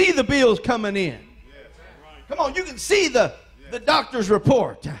 You can see the bills coming in. Come on, you can see the doctor's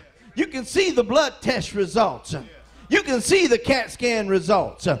report. You can see the blood test results. You can see the CAT scan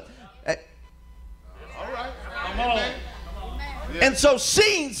results. All right. Come on. And so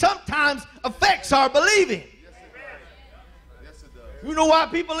seeing sometimes affects our believing. Yes, it does. You know why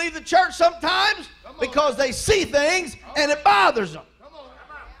people leave the church sometimes? Because they see things and it bothers them. Come on.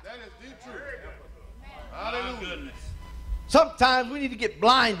 That is the truth. Hallelujah. Sometimes we need to get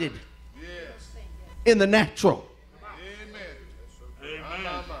blinded Yes. in the natural. Amen.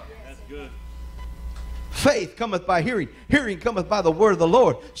 Amen. That's good. Faith cometh by hearing. Hearing cometh by the word of the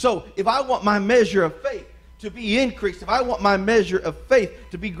Lord. So if I want my measure of faith to be increased, if I want my measure of faith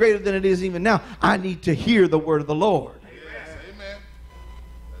to be greater than it is even now, I need to hear the word of the Lord. Yes. Amen.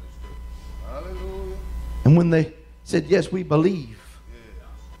 That is true. Hallelujah. And when they said, yes, we believe,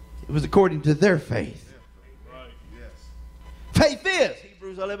 Yes. it was according to their faith. Right. Yes. Faith is,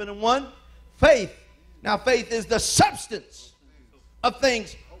 Hebrews 11:1, faith. Now faith is the substance of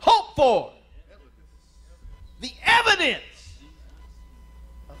things hoped for. The evidence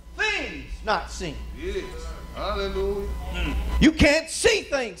of things not seen. Yes. Hallelujah. You can't see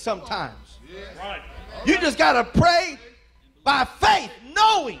things sometimes. Yes. Right. You just got to pray by faith,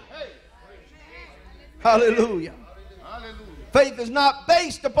 knowing. Hallelujah. Hallelujah. Faith is not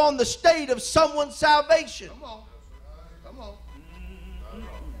based upon the state of someone's salvation. Come on. Come on.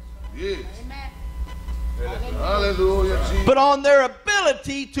 Yes. Hallelujah. Jesus. But on their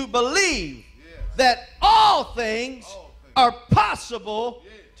ability to believe that all things are possible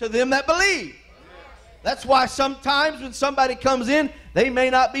to them that believe. That's why sometimes when somebody comes in, they may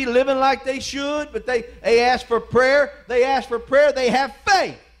not be living like they should, but they ask for prayer. They ask for prayer. They have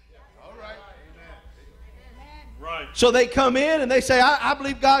faith. All right. Right. So they come in and they say, I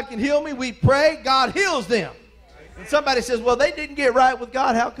believe God can heal me. We pray. God heals them. And somebody says, well, they didn't get right with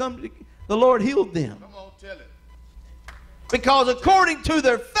God. How come the Lord healed them? Come on, tell it. Because according to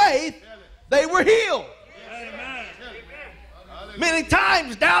their faith, they were healed. Amen. Many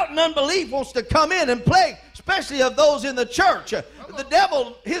times doubt and unbelief wants to come in and plague, especially of those in the church. The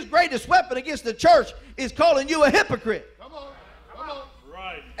devil, his greatest weapon against the church is calling you a hypocrite. Come on. Come on.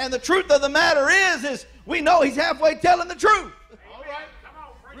 Right. And the truth of the matter is we know he's halfway telling the truth. All right.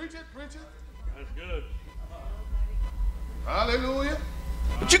 Preach it. Preach it. That's good. Hallelujah.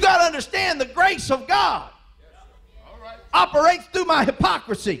 But you got to understand the grace of God All right. operates through my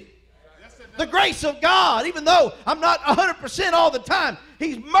hypocrisy. Yes, it The does. grace of God, even though I'm not 100% all the time,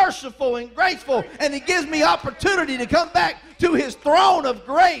 he's merciful and graceful, and he gives me opportunity to come back to his throne of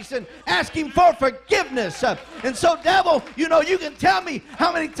grace and ask him for forgiveness. And so, devil, you know, you can tell me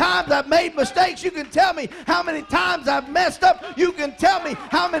how many times I've made mistakes. You can tell me how many times I've messed up. You can tell me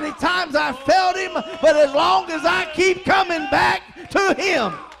how many times I've failed him. But as long as I keep coming back to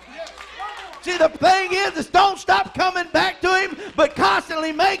him, see, the thing is don't stop coming back to him, but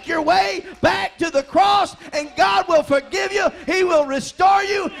constantly make your way back to the cross, and God will forgive you. He will restore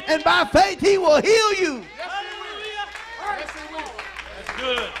you, and by faith, he will heal you. Yes, it will. That's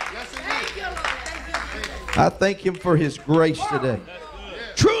good. Yes, it will. I thank him for his grace today.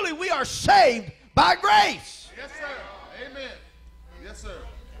 Truly, we are saved by grace. Yes, sir. Amen. Yes, sir.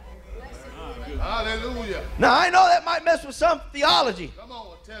 Hallelujah. Now, I know that might mess with some theology. Come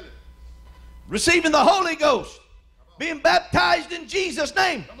on, tell it. Receiving the Holy Ghost, being baptized in Jesus'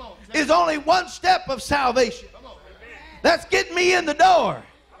 name, is only one step of salvation. Come on. That's getting me in the door.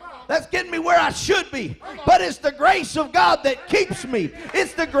 That's getting me where I should be. But it's the grace of God that keeps me.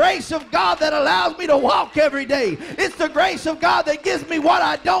 It's the grace of God that allows me to walk every day. It's the grace of God that gives me what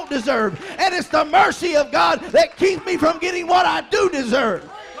I don't deserve. And it's the mercy of God that keeps me from getting what I do deserve.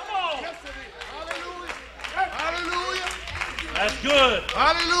 Yes, it is. Hallelujah. Hallelujah. That's good.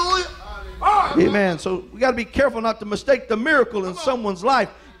 Hallelujah. Amen. So we got to be careful not to mistake the miracle in someone's life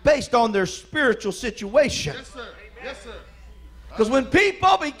based on their spiritual situation. Yes, sir. Yes, sir. Because when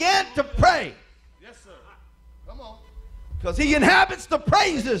people begin to pray, Yes, sir. Come on. because he inhabits the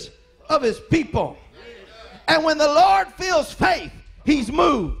praises of his people. And when the Lord feels faith, he's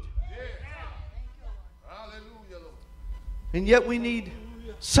moved. Hallelujah, Lord. And yet we need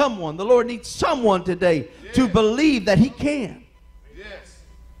someone. The Lord needs someone today to believe that He can. Yes.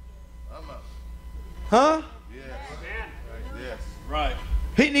 Huh? Yes. Yes. Right.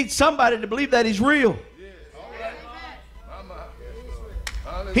 He needs somebody to believe that He's real. Yes. All right.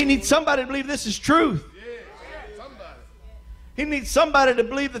 Mama. He needs somebody to believe this is truth. Yes. Somebody. He needs somebody to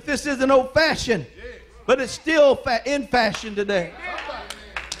believe that this isn't old-fashioned, but it's still in fashion today.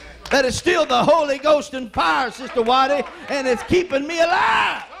 That it's still the Holy Ghost and fire, Sister Waddy, and it's keeping me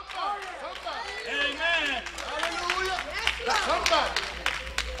alive. Amen. Somebody.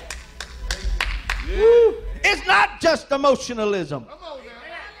 Woo. It's not just emotionalism. Come on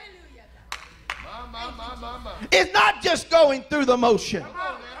now. My. It's not just going through the motion,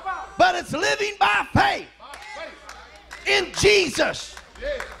 but it's living by faith in Jesus.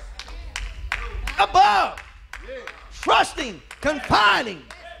 Yes. Above, Yes. trusting, confiding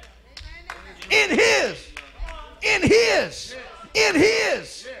in His,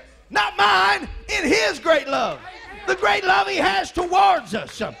 not mine, in His great love. The great love He has towards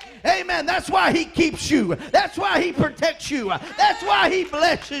us. Amen. That's why He keeps you. That's why He protects you. That's why He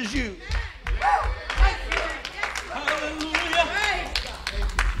blesses you. Hallelujah.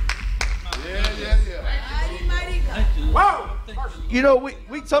 Wow. You know, we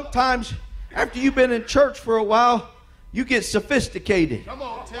sometimes, after you've been in church for a while, you get sophisticated. Come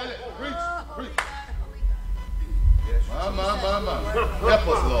on, tell it. Preach. My. Help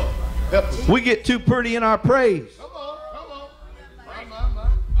us, Lord. Help us. We get too pretty in our praise. Come on.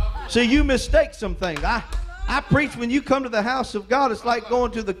 My. See, you mistake some things. I preach when you come to the house of God, it's like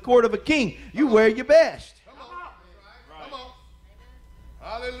going to the court of a king. You wear your best. Come on.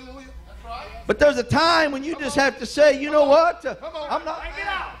 Hallelujah. That's right. But there's a time when you just have to say, you know what? Come on. I'm not.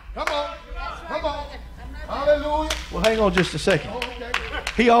 Come on. Hallelujah. Well, hang on just a second. Okay.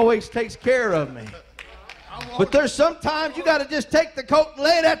 He always takes care of me. But there's sometimes you got to just take the coat and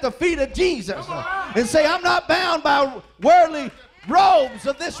lay it at the feet of Jesus and say, I'm not bound by worldly robes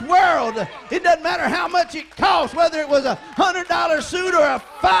of this world. It doesn't matter how much it costs, whether it was $100 suit or a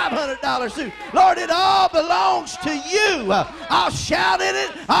 $500 suit. Lord, it all belongs to you. I'll shout in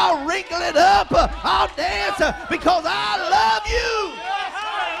it. I'll wrinkle it up. I'll dance because I love you.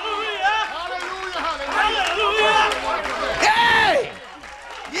 Hallelujah. Hey!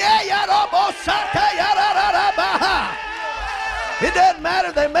 Yeah, it doesn't matter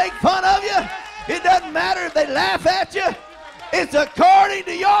if they make fun of you. It doesn't matter if they laugh at you. It's according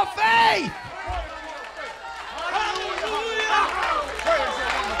to your faith.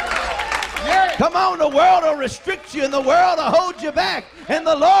 Come on, the world will restrict you and the world will hold you back and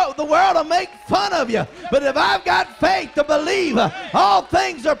the world will make fun of you. But if I've got faith to believe all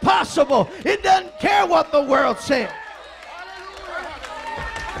things are possible, it doesn't care what the world says.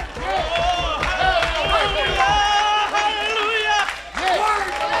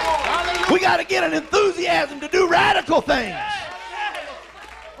 We got to get an enthusiasm to do radical things.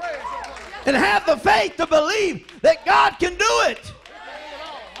 And have the faith to believe that God can do it.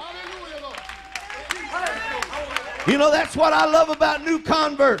 You know, that's what I love about new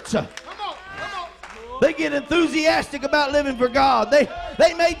converts. They get enthusiastic about living for God.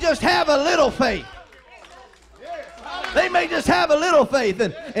 They may just have a little faith. They may just have a little faith,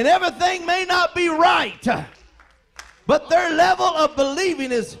 and everything may not be right. But their level of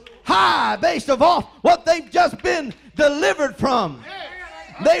believing is high based off what they've just been delivered from.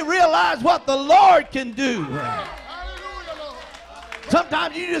 They realize what the Lord can do.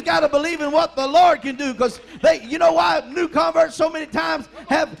 Sometimes you just got to believe in what the Lord can do, because you know why new converts so many times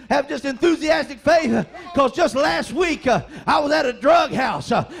have just enthusiastic faith? Because just last week I was at a drug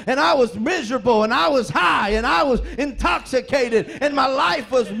house and I was miserable and I was high and I was intoxicated and my life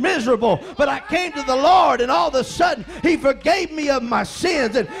was miserable. But I came to the Lord and all of a sudden He forgave me of my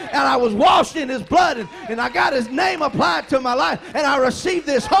sins and I was washed in His blood and I got His name applied to my life and I received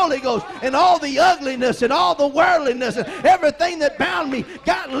this Holy Ghost, and all the ugliness and all the worldliness and everything that bound me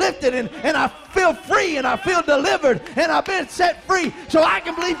got lifted, and I feel free and I feel delivered and I've been set free. So I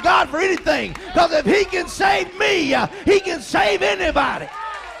can believe God for anything, because if He can save me, He can save anybody.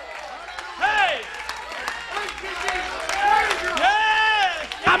 Hey!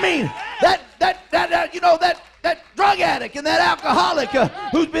 I mean, that drug addict and that alcoholic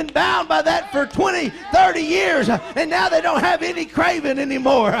who's been bound by that for 20, 30 years, and now they don't have any craving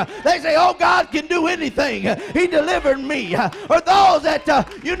anymore. They say, oh, God can do anything. He delivered me. Or those that,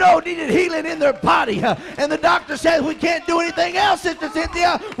 needed healing in their body, and the doctor says, we can't do anything else, Sister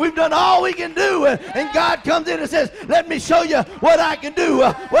Cynthia. We've done all we can do. And God comes in and says, let me show you what I can do.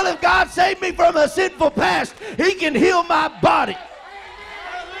 Well, if God saved me from a sinful past, He can heal my body.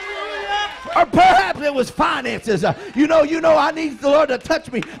 Or perhaps it was finances. You know, I need the Lord to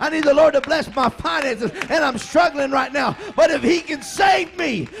touch me. I need the Lord to bless my finances, and I'm struggling right now. But if he can save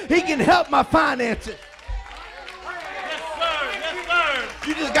me, he can help my finances. Yes, sir. Yes, sir.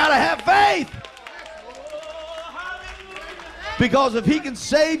 You just got to have faith. Because if he can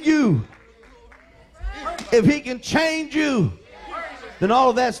save you, if he can change you, then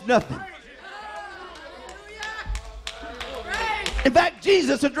all of that's nothing. In fact,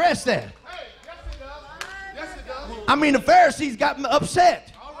 Jesus addressed that. I mean, the Pharisees got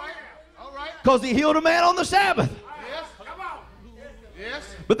upset because he healed a man on the Sabbath.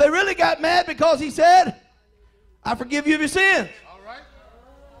 But they really got mad because he said, I forgive you of your sins.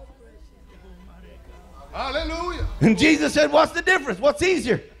 Hallelujah. And Jesus said, what's the difference? What's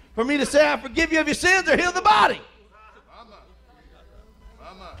easier? For me to say I forgive you of your sins or heal the body?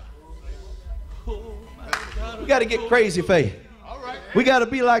 We got to get crazy faith. We got to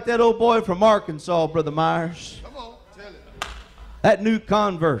be like that old boy from Arkansas, Brother Myers. Come on, tell it. That new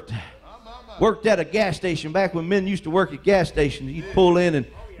convert worked at a gas station. Back when men used to work at gas stations, you'd pull in and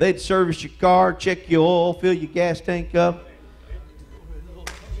they'd service your car, check your oil, fill your gas tank up.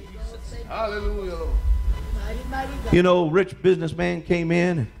 Hallelujah, Lord. You know, rich businessman came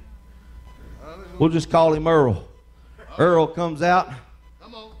in. We'll just call him Earl. Earl comes out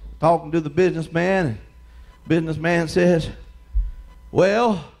talking to the businessman. And businessman says,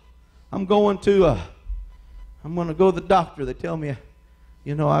 well, I'm going to go to the doctor. They tell me,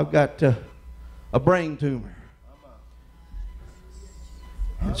 you know, I've got a brain tumor.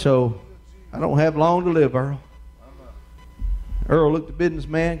 And so I don't have long to live, Earl. Earl looked at the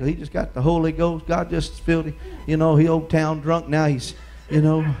businessman because he just got the Holy Ghost. God just filled him. You know, he old town drunk. Now he's, you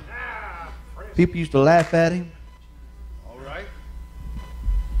know, people used to laugh at him. All right.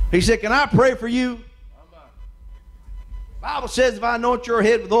 He said, can I pray for you? The Bible says if I anoint your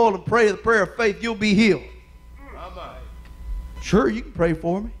head with oil and pray the prayer of faith, you'll be healed. Sure, you can pray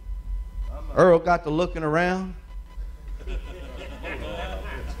for me. Earl got to looking around.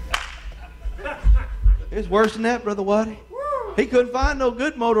 It's worse than that, Brother Waddy. He couldn't find no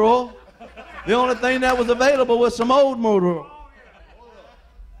good motor oil. The only thing that was available was some old motor oil.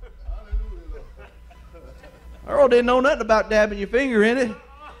 Earl didn't know nothing about dabbing your finger in it.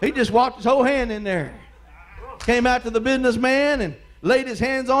 He just walked his whole hand in there. Came out to the businessman and laid his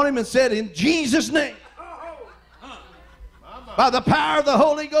hands on him and said, in Jesus' name, by the power of the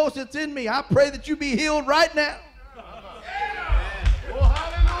Holy Ghost that's in me, I pray that you be healed right now.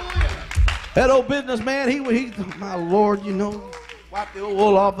 That old businessman, he my Lord, you know, wiped the old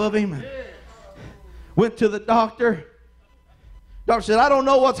wool off of him and went to the doctor. Doctor said, I don't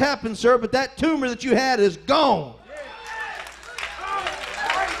know what's happened, sir, but that tumor that you had is gone.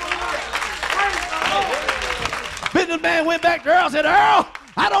 Businessman went back to Earl and said, Earl,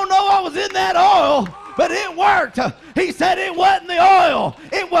 I don't know what was in that oil, but it worked. He said it wasn't the oil.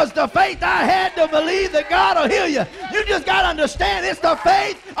 It was the faith I had to believe that God will heal you. You just got to understand it's the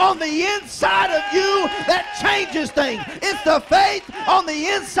faith on the inside of you that changes things. It's the faith on the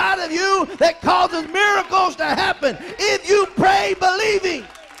inside of you that causes miracles to happen if you pray believing.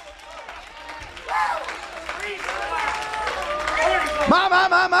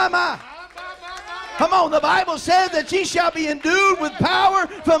 My. Come on, the Bible says that ye shall be endued with power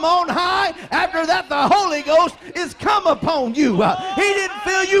from on high. After that, the Holy Ghost is come upon you. He didn't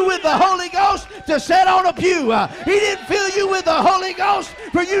fill you with the Holy Ghost to sit on a pew. He didn't fill you with the Holy Ghost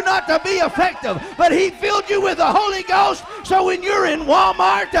for you not to be effective. But he filled you with the Holy Ghost so when you're in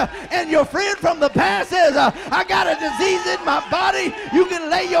Walmart and your friend from the past says, I got a disease in my body, you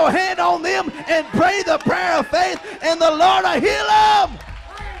can lay your hand on them and pray the prayer of faith and the Lord will heal them.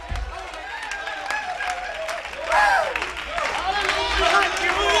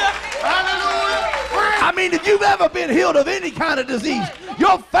 I mean, if you've ever been healed of any kind of disease,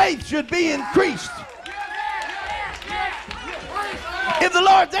 your faith should be increased. If the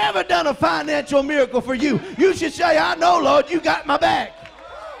Lord's ever done a financial miracle for you, you should say, I know, Lord, you got my back.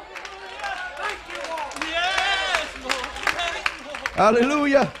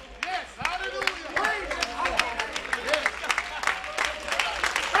 Hallelujah.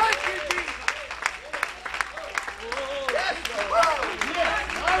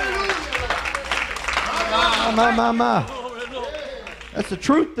 My. That's the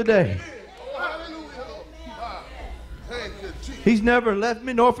truth today. He's never left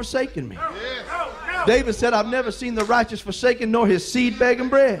me nor forsaken me. David said, I've never seen the righteous forsaken nor his seed begging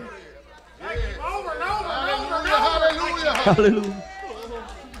bread. Hallelujah.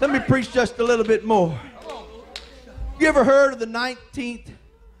 Let me preach just a little bit more. You ever heard of the 19th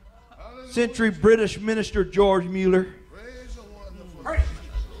century British minister George Mueller?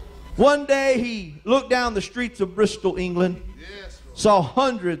 One day he looked down the streets of Bristol, England, saw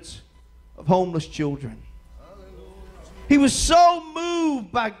hundreds of homeless children. He was so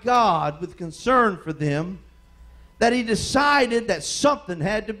moved by God with concern for them that he decided that something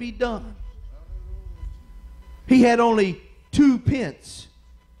had to be done. He had only 2 pence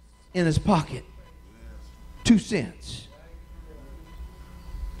in his pocket. 2 cents.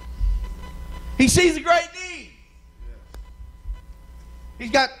 He sees a great need.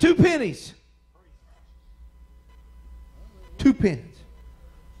 He's got 2 pennies. 2 pence.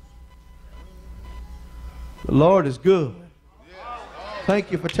 The Lord is good.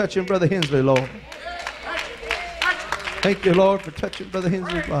 Thank you for touching Brother Hensley, Lord. Thank you, Lord, for touching Brother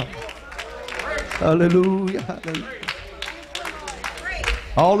Hensley's life. Hallelujah, hallelujah.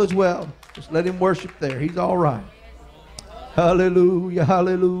 All is well. Just let him worship there. He's all right. Hallelujah,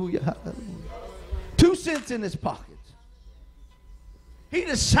 hallelujah, hallelujah. 2 cents in his pocket. He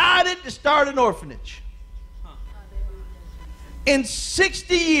decided to start an orphanage. In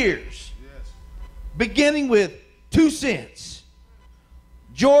 60 years, beginning with 2 cents,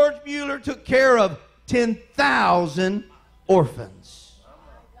 George Mueller took care of 10,000 orphans.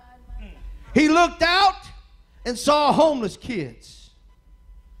 He looked out and saw homeless kids.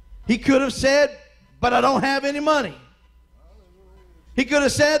 He could have said, but I don't have any money. He could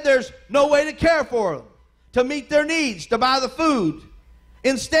have said there's no way to care for them, to meet their needs, to buy the food.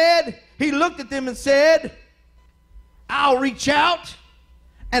 Instead, he looked at them and said, I'll reach out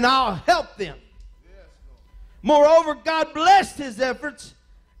and I'll help them. Moreover, God blessed his efforts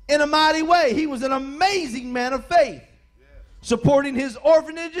in a mighty way. He was an amazing man of faith, supporting his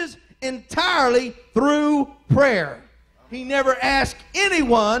orphanages entirely through prayer. He never asked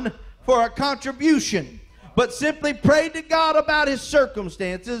anyone for a contribution, but simply prayed to God about his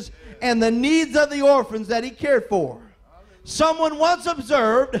circumstances and the needs of the orphans that he cared for. Someone once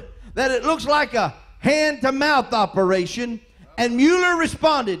observed that it looks like a hand-to-mouth operation, and Mueller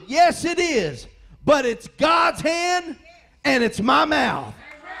responded, yes, it is, but it's God's hand and it's my mouth.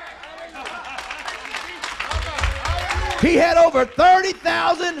 He had over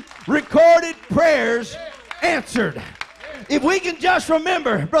 30,000 recorded prayers answered. If we can just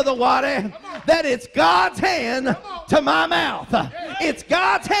remember, Brother Waddy, that it's God's hand to my mouth. It's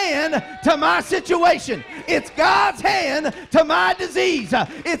God's hand to my situation. It's God's hand to my disease.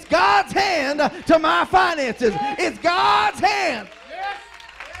 It's God's hand to my finances. It's God's hand.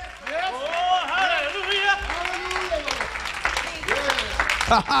 Oh, hallelujah.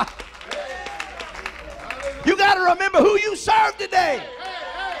 You got to remember who you serve today.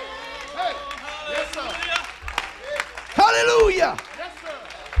 Yes, sir. Hallelujah. Yes, sir.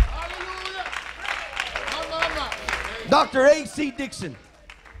 Hallelujah. Dr. A.C. Dixon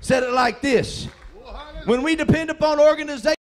said it like this: when we depend upon organization